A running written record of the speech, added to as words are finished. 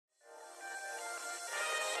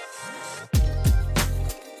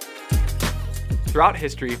Throughout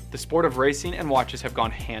history, the sport of racing and watches have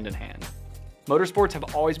gone hand in hand. Motorsports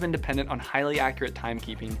have always been dependent on highly accurate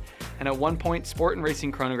timekeeping, and at one point, sport and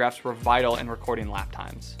racing chronographs were vital in recording lap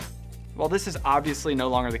times. While this is obviously no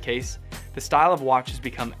longer the case, the style of watch has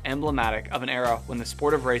become emblematic of an era when the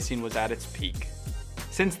sport of racing was at its peak.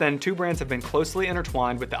 Since then, two brands have been closely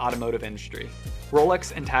intertwined with the automotive industry: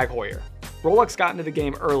 Rolex and TAG Heuer. Rolex got into the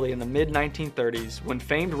game early in the mid-1930s when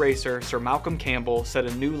famed racer Sir Malcolm Campbell set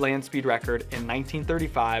a new land speed record in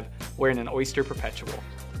 1935 wearing an Oyster Perpetual.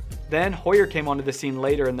 Then Heuer came onto the scene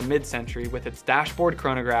later in the mid-century with its dashboard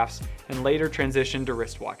chronographs and later transitioned to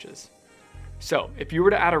wristwatches. So, if you were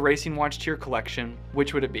to add a racing watch to your collection,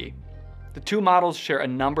 which would it be? The two models share a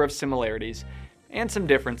number of similarities and some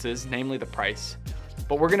differences, namely the price.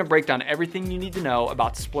 But we're going to break down everything you need to know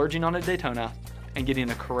about splurging on a Daytona and getting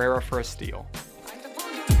a Carrera for a steal.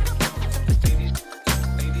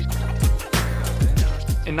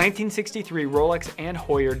 In 1963, Rolex and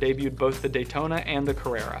Heuer debuted both the Daytona and the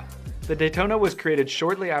Carrera. The Daytona was created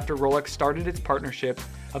shortly after Rolex started its partnership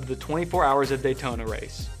of the 24 Hours of Daytona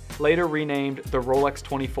race, later renamed the Rolex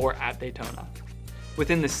 24 at Daytona.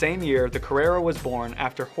 Within the same year, the Carrera was born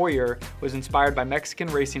after Heuer was inspired by Mexican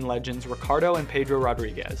racing legends Ricardo and Pedro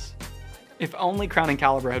Rodriguez. If only Crown and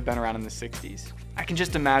Caliber had been around in the 60s. I can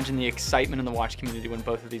just imagine the excitement in the watch community when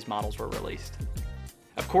both of these models were released.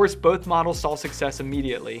 Of course, both models saw success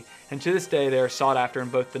immediately, and to this day they are sought after in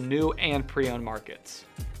both the new and pre-owned markets.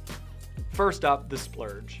 First up, the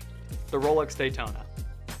Splurge, the Rolex Daytona.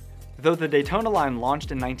 Though the Daytona line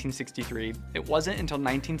launched in 1963, it wasn't until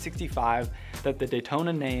 1965 that the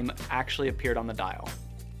Daytona name actually appeared on the dial.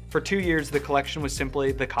 For 2 years, the collection was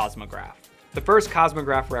simply the Cosmograph. The first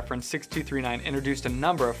Cosmograph reference, 6239, introduced a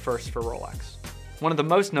number of firsts for Rolex. One of the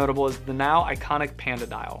most notable is the now iconic Panda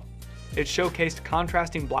dial. It showcased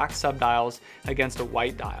contrasting black subdials against a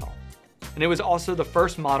white dial. And it was also the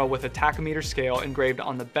first model with a tachometer scale engraved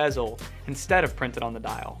on the bezel instead of printed on the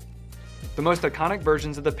dial. The most iconic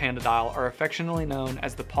versions of the Panda dial are affectionately known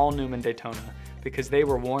as the Paul Newman Daytona because they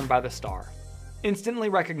were worn by the star. Instantly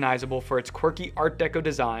recognizable for its quirky Art Deco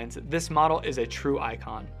designs, this model is a true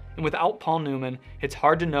icon, and without Paul Newman, it's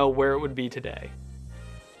hard to know where it would be today.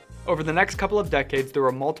 Over the next couple of decades, there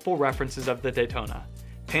were multiple references of the Daytona: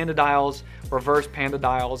 Panda dials, reverse Panda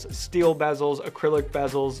dials, steel bezels, acrylic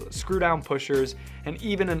bezels, screw-down pushers, and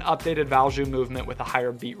even an updated Valjoux movement with a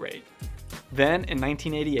higher beat rate. Then, in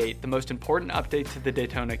 1988, the most important update to the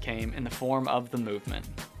Daytona came in the form of the movement.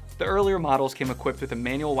 The earlier models came equipped with a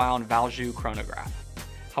manual wound Valjoux chronograph.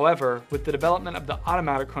 However, with the development of the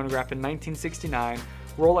automatic chronograph in 1969,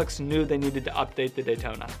 Rolex knew they needed to update the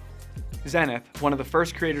Daytona. Zenith, one of the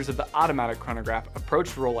first creators of the automatic chronograph,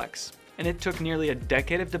 approached Rolex, and it took nearly a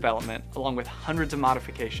decade of development along with hundreds of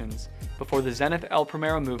modifications before the Zenith El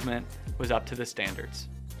Primero movement was up to the standards.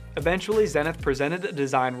 Eventually, Zenith presented a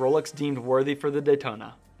design Rolex deemed worthy for the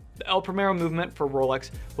Daytona. The El Primero movement for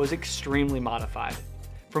Rolex was extremely modified.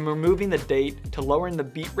 From removing the date to lowering the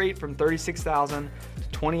beat rate from 36,000 to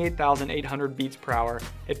 28,800 beats per hour,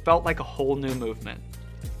 it felt like a whole new movement.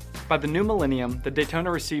 By the new millennium, the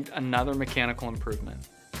Daytona received another mechanical improvement.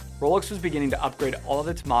 Rolex was beginning to upgrade all of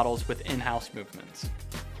its models with in-house movements.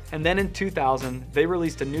 And then in 2000, they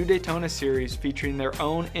released a new Daytona series featuring their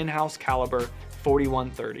own in-house caliber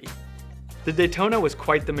 4130. The Daytona was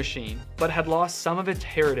quite the machine, but had lost some of its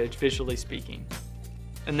heritage visually speaking.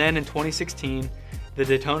 And then in 2016, the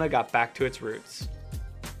Daytona got back to its roots.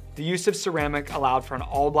 The use of ceramic allowed for an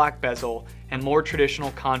all-black bezel and more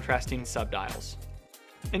traditional contrasting subdials.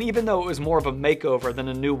 And even though it was more of a makeover than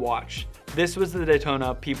a new watch, this was the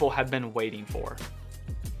Daytona people had been waiting for.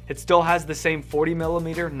 It still has the same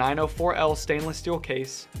 40mm 904L stainless steel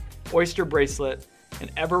case, Oyster bracelet,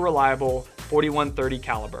 and ever-reliable 4130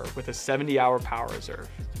 caliber with a 70-hour power reserve.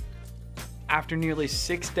 After nearly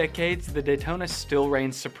 6 decades, the Daytona still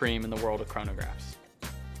reigns supreme in the world of chronographs.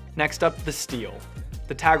 Next up, the steal,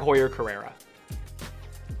 the TAG Heuer Carrera.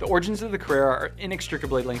 The origins of the Carrera are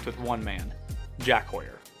inextricably linked with one man, Jack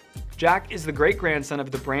Heuer. Jack is the great-grandson of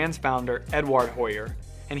the brand's founder, Eduard Heuer,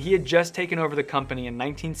 and he had just taken over the company in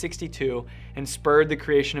 1962 and spurred the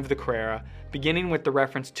creation of the Carrera, beginning with the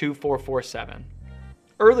reference 2447.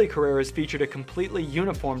 Early Carreras featured a completely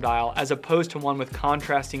uniform dial as opposed to one with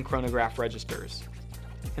contrasting chronograph registers.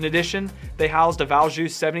 In addition, they housed a Valjoux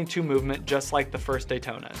 72 movement just like the first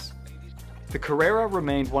Daytonas. The Carrera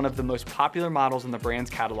remained one of the most popular models in the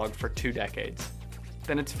brand's catalog for 2 decades.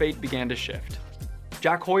 Then its fate began to shift.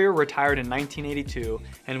 Jack Heuer retired in 1982,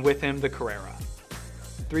 and with him the Carrera.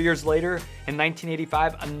 3 years later, in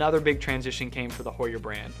 1985, another big transition came for the Heuer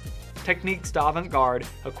brand. Techniques d'Avant-Garde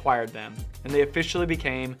acquired them, and they officially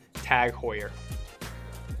became TAG Heuer.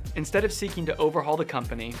 Instead of seeking to overhaul the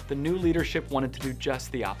company, the new leadership wanted to do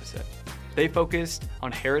just the opposite. They focused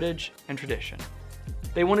on heritage and tradition.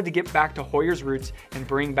 They wanted to get back to Heuer's roots and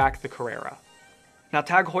bring back the Carrera. Now,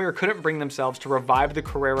 TAG Heuer couldn't bring themselves to revive the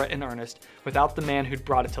Carrera in earnest without the man who'd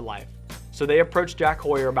brought it to life. So they approached Jack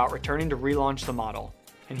Heuer about returning to relaunch the model,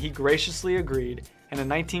 and he graciously agreed, and in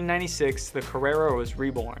 1996, the Carrera was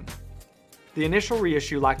reborn. The initial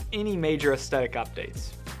reissue lacked any major aesthetic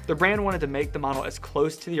updates. The brand wanted to make the model as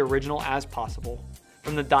close to the original as possible,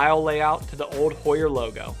 from the dial layout to the old Heuer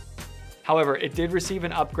logo. However, it did receive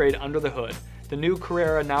an upgrade under the hood. The new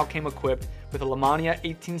Carrera now came equipped with a Lamania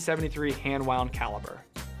 1873 hand-wound caliber.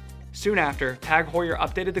 Soon after, TAG Heuer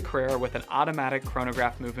updated the Carrera with an automatic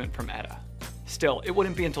chronograph movement from ETA. Still, it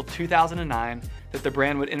wouldn't be until 2009 that the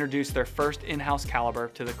brand would introduce their first in-house caliber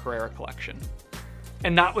to the Carrera collection.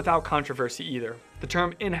 And not without controversy either. The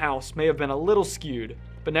term in-house may have been a little skewed,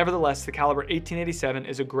 but nevertheless, the caliber 1887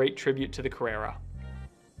 is a great tribute to the Carrera.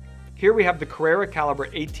 Here we have the Carrera caliber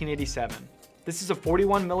 1887. This is a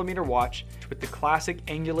 41mm watch with the classic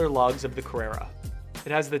angular lugs of the Carrera.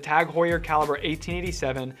 It has the TAG Heuer caliber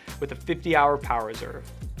 1887 with a 50-hour power reserve.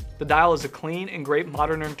 The dial is a clean and great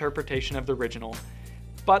modern interpretation of the original,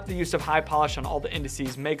 but the use of high polish on all the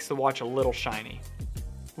indices makes the watch a little shiny.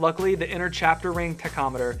 Luckily, the inner chapter ring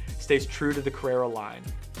tachometer stays true to the Carrera line.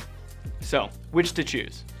 So, which to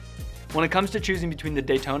choose? When it comes to choosing between the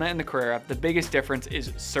Daytona and the Carrera, the biggest difference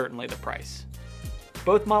is certainly the price.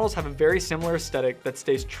 Both models have a very similar aesthetic that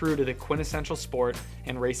stays true to the quintessential sport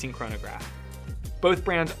and racing chronograph. Both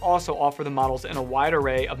brands also offer the models in a wide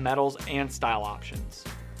array of metals and style options.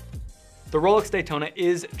 The Rolex Daytona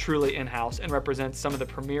is truly in-house and represents some of the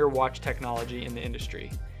premier watch technology in the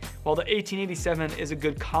industry. While the 1887 is a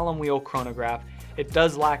good column wheel chronograph, it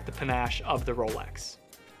does lack the panache of the Rolex.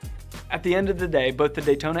 At the end of the day, both the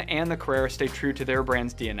Daytona and the Carrera stay true to their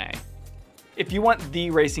brand's DNA. If you want the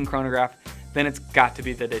racing chronograph, then it's got to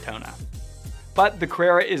be the Daytona. But the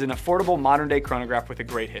Carrera is an affordable modern-day chronograph with a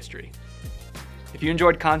great history. If you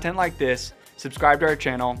enjoyed content like this, subscribe to our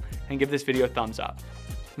channel and give this video a thumbs up.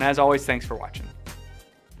 And as always, thanks for watching.